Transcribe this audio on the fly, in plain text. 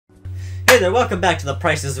Hey there, welcome back to The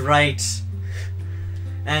Price is Right.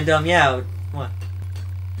 And, yeah, what?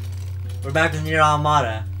 We're back to Nier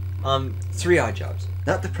Automata. 3 odd jobs.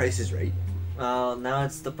 Not The Price is Right. Now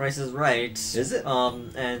it's The Price is Right. Is it?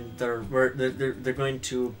 And they're going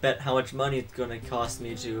to bet how much money it's gonna cost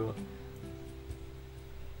me to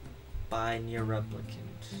buy Nier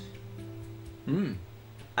Replicant. Hmm.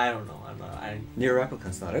 I don't know. Nier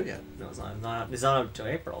Replicant's not out yet. No, it's not. It's not up until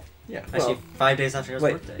April. Yeah. Actually, 5 days after his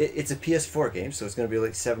birthday. It's a PS4 game, so it's going to be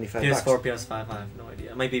like $75. PS4, PS5. I have no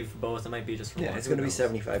idea. It might be for both. It might be just for one. Yeah, it's going to be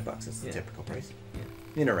 $75. That's the typical price.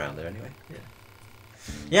 Yeah. Around there anyway. Yeah.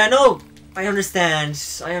 Yeah. No, I understand.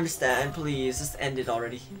 I understand. Please, just end it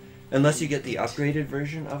already. Unless you get the upgraded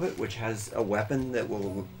version of it, which has a weapon that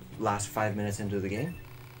will last 5 minutes into the game.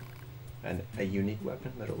 And a unique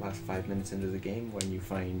weapon that'll last 5 minutes into the game when you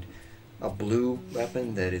find a blue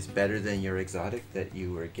weapon that is better than your exotic that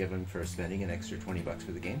you were given for spending an extra $20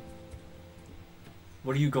 for the game.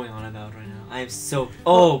 What are you going on about right now? I am so...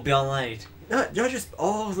 Oh, Beyond Light. Not just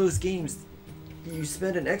all those games. You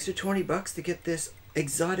spend an extra $20 to get this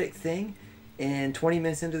exotic thing, and 20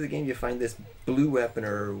 minutes into the game you find this blue weapon,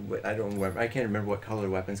 or I don't know, I can't remember what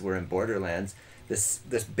color weapons were in Borderlands. This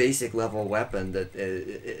basic level weapon that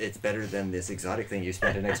it's better than this exotic thing you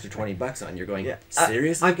spent an extra $20 on. You're going,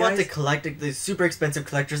 seriously, I bought the super expensive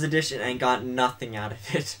collector's edition and got nothing out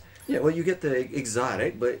of it. Yeah, well, you get the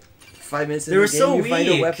exotic, but 5 minutes into the game you find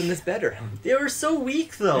a weapon that's better. They were so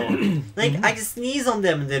weak though. Like I can sneeze on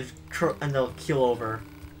them and they'll kill over.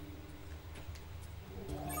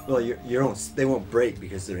 Well, they won't break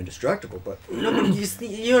because they're indestructible, but no, but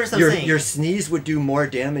you understand what I'm saying. Your sneeze would do more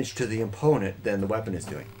damage to the opponent than the weapon is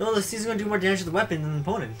doing. No, the sneeze is going to do more damage to the weapon than the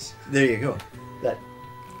opponent. There you go. That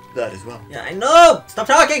as well. Yeah, I know! Stop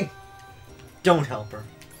talking! Don't help her.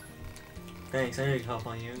 Thanks, I need help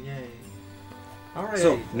on you. Yay. Alright.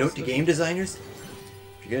 So, note to game designers,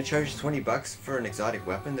 if you're going to charge $20 for an exotic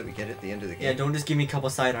weapon that we get at the end of the game... Yeah, don't just give me a couple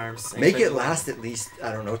sidearms. Make it last at least,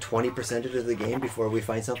 I don't know, 20% of the game before we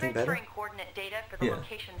find something better. Yeah.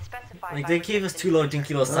 Like, they gave us 2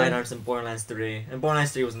 dinky little sidearms in Borderlands 3. And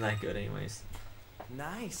Borderlands 3 wasn't that good anyways.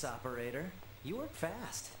 Nice, operator. You work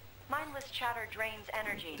fast. Mindless chatter drains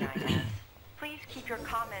energy, Nine. Please keep your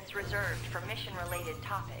comments reserved for mission-related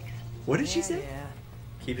topics. What did she say? Yeah.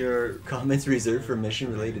 Keep your comments reserved for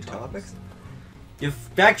mission-related topics?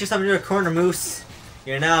 You've backed yourself into a corner, Moose.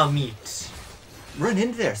 You're now meat. Run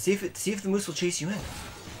into there. See if the moose will chase you in.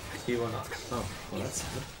 He will not. Oh, well that's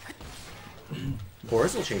good.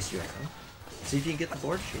 Boars will chase you in, huh? See if you can get the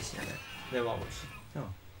boar to chase you in there. They won't.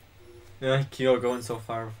 Oh. Yeah, Kyo going so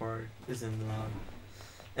far before it isn't allowed.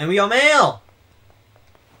 And we got mail!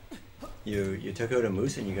 You took out a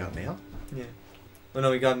moose and you got mail? Yeah. Well,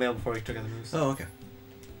 no, we got mail before we took out the moose. Oh, okay.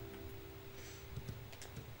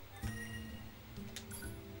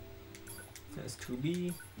 That's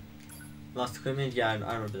 2B. Lost equipment? Yeah,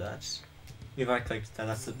 I remember that. We've already clicked that.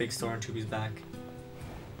 That's the big store and 2B's back.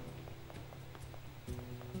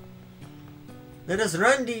 Let us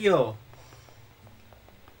run, Dio!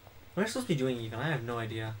 What are we supposed to be doing even? I have no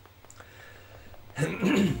idea.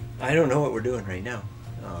 I don't know what we're doing right now.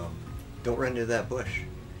 Don't run into that bush.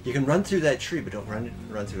 You can run through that tree, but don't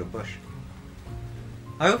run through a bush.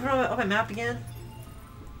 I open up my map again?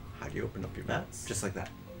 How do you open up your map? Just like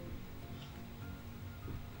that.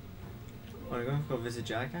 Are we going to go visit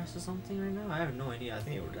Jackass or something right now? I have no idea. I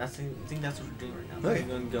think that's what we're doing right now. Okay. We're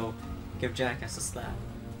going to go give Jackass a slap.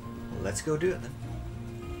 Well, let's go do it then.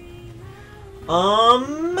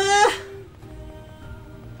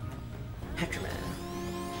 Hector Man.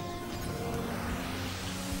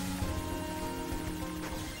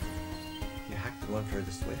 You hacked the one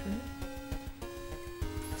furthest away from you?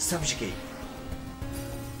 Subjugate.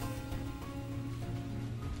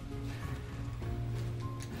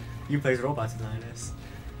 You plays robots in Linus.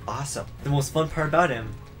 Awesome. The most fun part about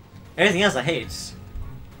him. Everything else I hate.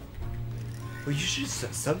 Well, you should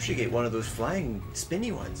subjugate one of those flying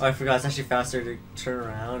spinny ones. Oh, I forgot. It's actually faster to turn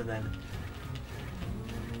around and then...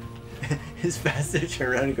 It's faster to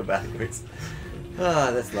turn around and go backwards.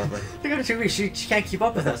 Ah, that's lovely. Look at her, she can't keep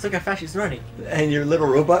up with us. Look how fast she's running. And your little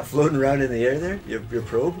robot floating around in the air there? Your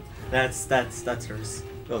probe? That's hers.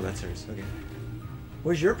 Oh, that's hers. Okay.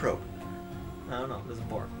 Where's your probe? I don't know. There's a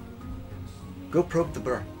boar. Go probe the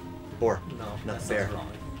boar. Boar. No, not that the bear. sounds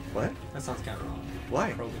wrong. What? That sounds kind of wrong.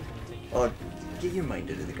 Why? Probe. Oh, get your mind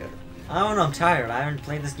into the gutter. I don't know. I'm tired. I haven't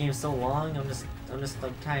played this game so long. I'm tired. I'm just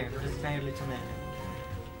tired little man.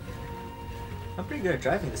 I'm pretty good at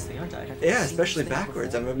driving this thing, aren't I? Yeah, especially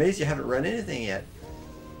backwards. I'm amazed you haven't run anything yet.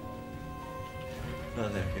 Oh,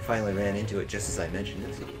 there. You finally ran into it just as I mentioned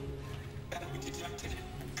it.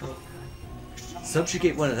 Oh.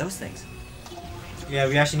 Subjugate one of those things. Yeah,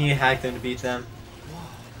 we actually need to hack them to beat them.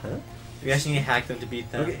 Huh? We actually need to hack them to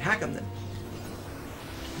beat them. Okay, hack them then.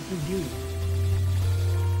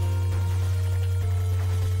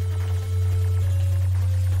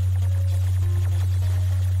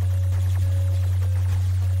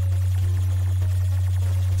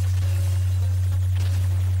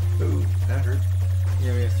 Ooh, that hurt.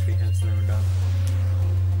 Yeah, we have 3 hits and then we're done.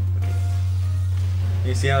 Okay.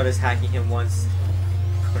 You see how it is hacking him once?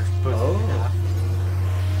 Oh.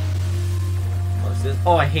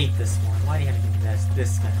 Oh, I hate this one. Why do you have to give me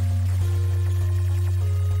this map?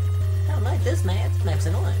 I don't like this map. This map's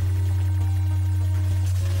annoying.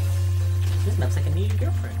 This map's like a needy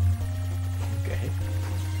girlfriend. Okay.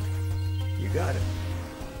 You got it.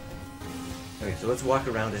 Okay, so let's walk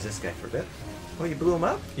around as this guy for a bit. Oh, you blew him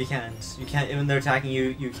up? You can't. You can't. When they're attacking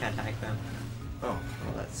you, you can't hack them. Oh,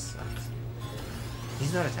 well that sucks.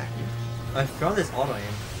 He's not attacking you. I forgot this auto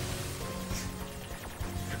aim.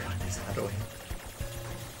 Forgot this auto aim.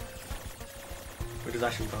 Which is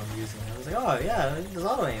actually what I'm using. I was like, oh yeah, this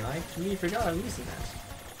auto aim. I completely forgot I'm using that.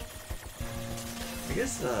 I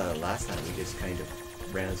guess last time we just kind of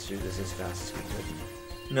ran through this as fast as we could.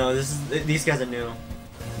 No, these guys are new.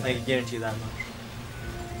 I can guarantee you that much.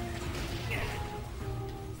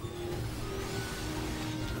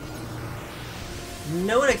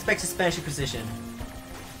 No one expects a Spanish Inquisition,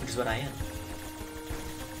 which is what I am.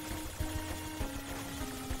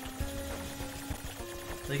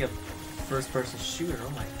 It's like a first-person shooter.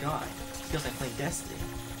 Oh my god, it feels like playing Destiny.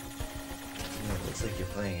 You know, it looks like you're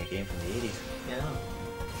playing a game from the 80s. Yeah.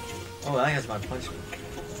 Oh, that guy's about to punch me.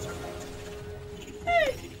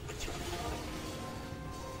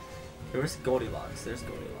 Where's Goldilocks? There's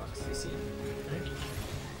Goldilocks. You see him? Right?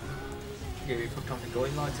 Okay, we hooked on the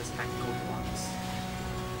Goldilocks. Let's hack Goldilocks.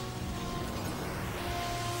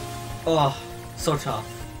 Oh, so tough.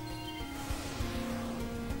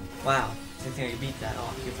 Wow. Didn't think I could beat that. Oh,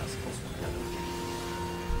 I guess that was a close one.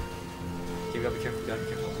 Okay, we gotta be careful. We gotta be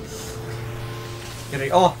careful. Get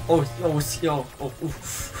ready. Oh, phew, that was a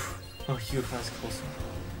close one.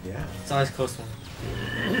 Yeah. It's always a close one.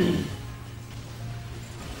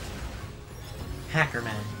 Hacker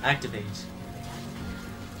man, activate.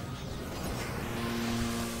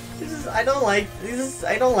 I don't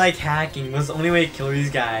like hacking. It's the only way to kill these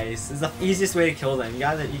guys. It's the easiest way to kill them.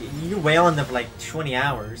 You wail on them for like 20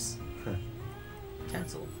 hours.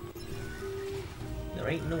 Cancel. There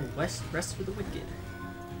ain't no rest for the wicked.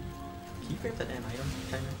 Can you grab that damn item?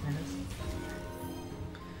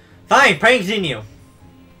 Fine, pray continue.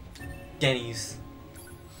 Denny's.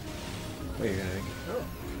 Oh, you're gonna. Oh.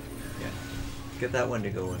 Yeah. Get that one to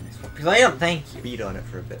go and Because I am, thank you. beat on it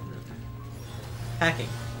for a bit. Hacking.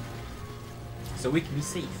 So we can be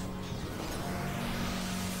safe.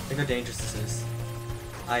 Look how dangerous this is.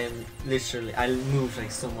 I am literally, I moved like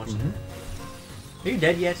so much. Are you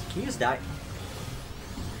dead yet? Can you just die?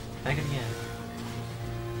 Hack it again.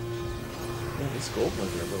 Yeah, these gold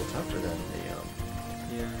ones are a little tougher than the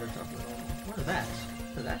Yeah, they're tough. What is that?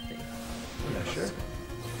 What is that thing? Yeah, sure.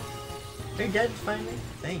 Are you dead finally?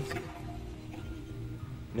 Thank you.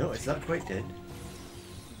 No, it's not quite dead.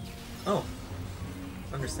 Oh.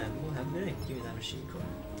 Understandable. Have a good day. Give me that machine core.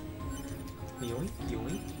 Yoink,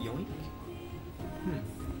 yoink, yoink.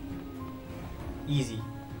 Easy.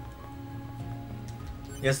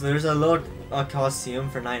 Yeah, so there's a little Coliseum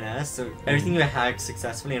for 9S, so everything you hacked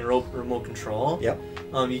successfully in remote control, Yep.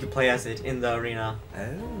 you can play as it in the arena.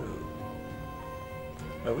 Oh.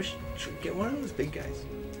 I wish you should get one of those big guys.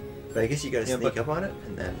 But I guess you gotta Yeah, sneak but- up on it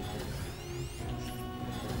and then.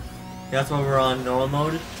 That's why we're on normal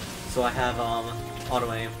mode, so I have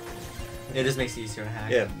auto aim. It just makes it easier to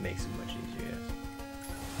hack. Yeah, it makes it much easier, yeah.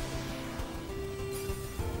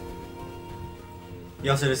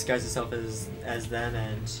 You also disguise yourself as them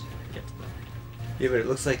and get to them. Yeah, but it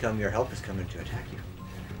looks like your help is coming to attack you.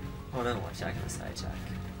 Oh, no, watch attack on the side attack.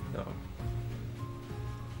 No.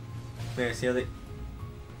 There, see how they...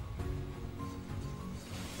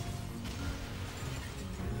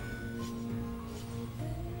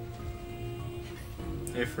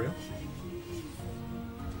 Are you for real?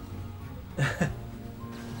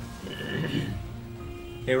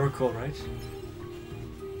 Hey, we're cool, right?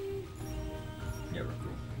 Yeah, we're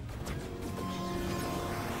cool.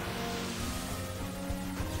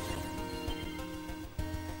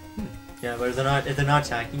 Yeah, but if they're not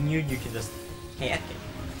attacking you, you can just hack it.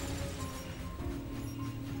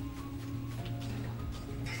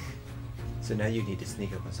 So now you need to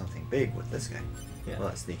sneak up on something big with this guy. Yeah. Well,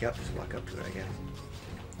 not sneak up, just walk up to it, I guess.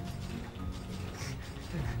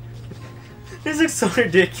 This looks so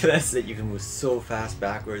ridiculous. That you can move so fast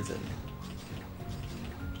backwards and...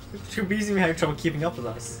 Too busy having trouble keeping up with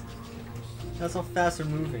us. That's how fast we're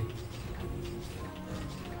moving.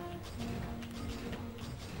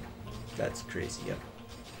 That's crazy, yep.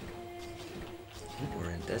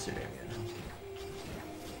 We're in desert area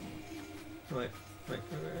now. Wait.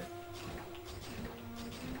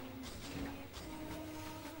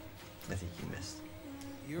 I think you missed.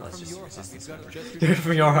 You're Oh, it's from just your resistance you've got number. just You're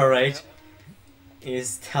from your right.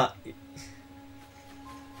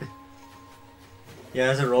 Yeah,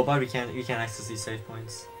 as a robot, we can't access these save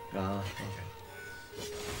points. Okay.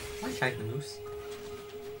 Why attack the moose?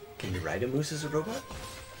 Can you ride a moose as a robot?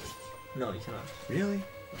 No, you cannot. Really?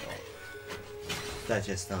 That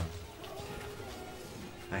just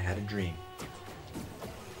I had a dream,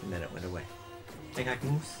 and then it went away. Like hack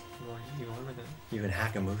moose? You want like You can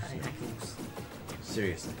hack a moose? I hack moose.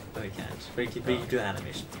 Seriously? But you can't. But you can do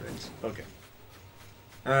animation for it. Okay.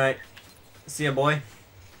 Alright. See ya, boy.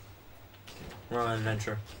 We're on an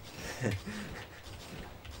adventure.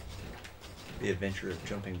 The adventure of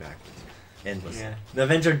jumping backwards. Endlessly. Yeah. The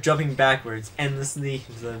adventure of jumping backwards endlessly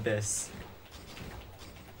into the abyss.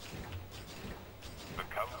 The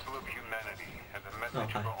Council of Humanity has a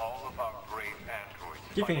message hi. for all of our brave androids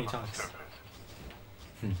Keep fighting thinking on the talks. surface.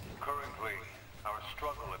 Currently, our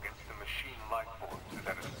struggle against the machine life force is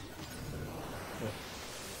at its...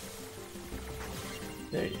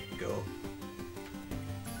 There you go.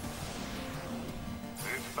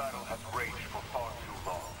 This battle has raged for far too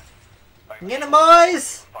long. Get him,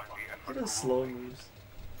 boys! Finally, What are slow moves?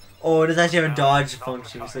 Oh, it does actually have a dodge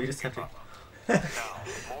function, so you just have to... now,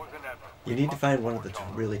 more than ever, You need to find one of the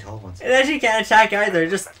really tall ones. It actually can't attack either, it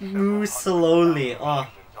just moves slowly. Oh. on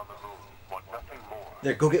the moon want nothing more.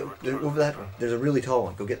 There, go get over that one. There's a really tall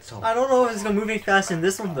one. Go get the tall one. I don't know if it's gonna move any faster in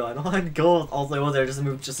this one though. I don't know how to go all the way over there, just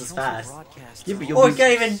move just as fast. Broadcast. Yeah, but Oh, it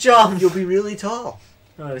can't even jump! You'll be really tall.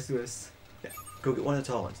 Oh, let's do this. Yeah, go get one of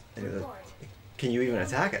the tall ones. Can you even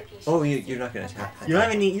attack it? Oh, you're not gonna attack. You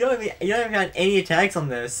don't even got any attacks on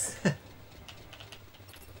this.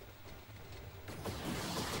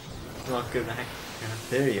 Oh, good night. Yeah.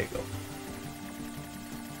 There you go.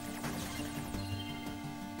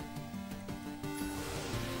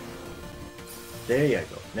 There you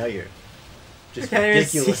go. Now you're just Okay,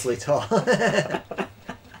 ridiculously tall.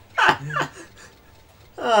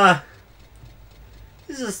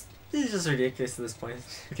 This is just ridiculous at this point.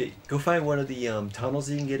 Okay, go find one of the tunnels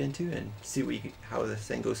you can get into and see what how this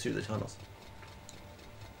thing goes through the tunnels.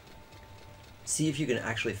 See if you can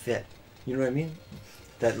actually fit. You know what I mean?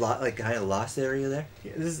 That like kind of lost area there.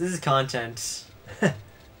 Yeah, this is content.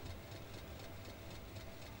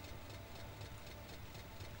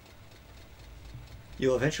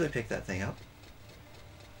 You'll eventually pick that thing up.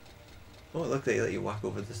 Oh, look, they let you walk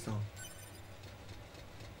over the stone.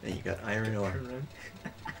 And you got iron ore.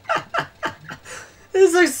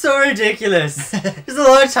 This looks so ridiculous. There's a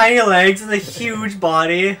lot of tiny legs and a huge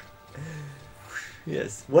body.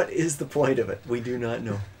 Yes. What is the point of it? We do not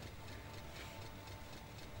know.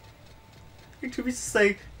 It should be just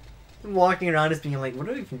like walking around just being like, what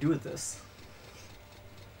do we even do with this?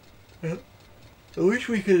 I wish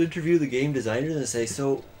we could interview the game designers and say,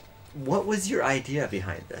 so, what was your idea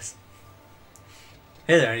behind this?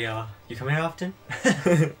 Hey there, yo. You come here often?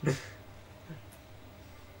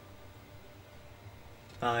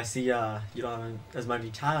 I see you don't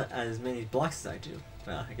have as many blocks as I do.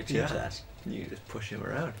 Well, I could change that. You just push him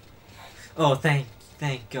around. Oh, thank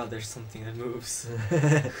God there's something that moves.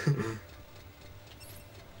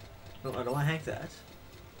 No, I don't want to hack that.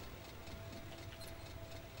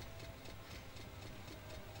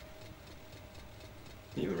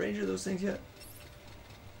 Can you arrange those things yet?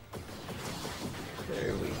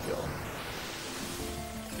 There we go.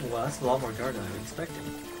 Well, that's a lot more guard than I was expecting.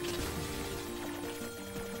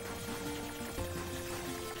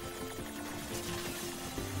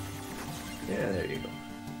 Yeah, there you go.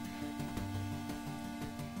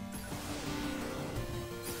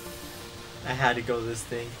 I had to go this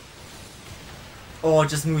thing. Oh, it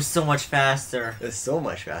just moves so much faster. It's so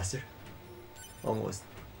much faster. Almost.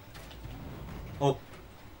 Oh.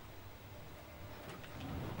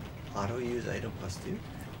 Auto use item +2.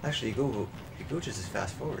 Actually, you go just as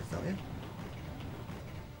fast forward, don't you?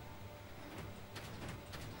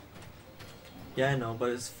 Yeah, I know, but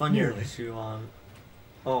it's funnier Nearly. to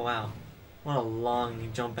Oh wow, what a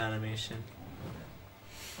long jump animation.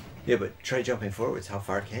 Yeah, but try jumping forwards. How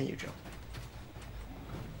far can you jump?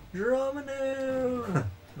 Dromino!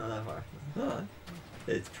 Not that far. Huh.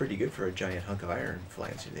 It's pretty good for a giant hunk of iron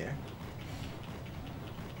flying through the air.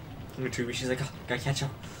 Mitsubi, she's like, oh, gotta catch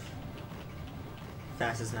up.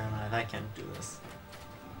 Fastest man alive, I can't do this.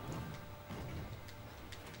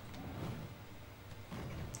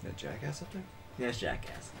 that Jackass up there? Yes,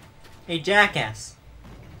 Jackass. Hey, Jackass.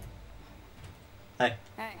 Hi.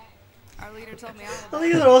 Hey, our leader told me all I about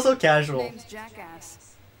think it. they're also casual. Name's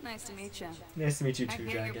Jackass. Nice to meet you. Nice to meet you I too,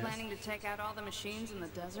 hear you're Jackass. planning to take out all the machines in the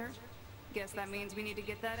desert. Guess that means we need to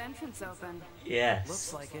get that entrance open. Yes.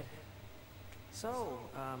 Looks like it. So,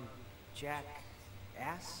 Jack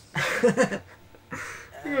Ass?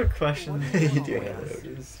 Good question. What do you You know do about have us?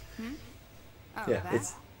 those. Oh, Yeah, that?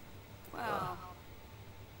 it's. Well,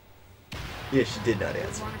 Yeah, she did not wouldn't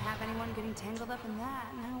answer. want to have anyone getting tangled up in that,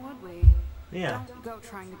 now would we? Yeah. Don't go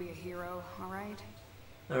trying to be a hero, alright?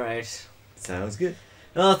 Alright. Sounds good.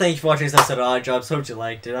 Well, thank you for watching this episode of Odd Jobs. Hope you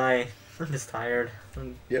liked it. I'm just tired.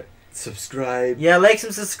 Yep. Subscribe. Yeah, like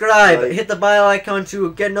some subscribe. Like. Hit the bell icon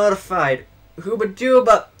to get notified. Hooba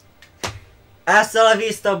dooba. Hasta la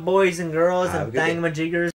vista, boys and girls Have a and good day. thangamajiggers.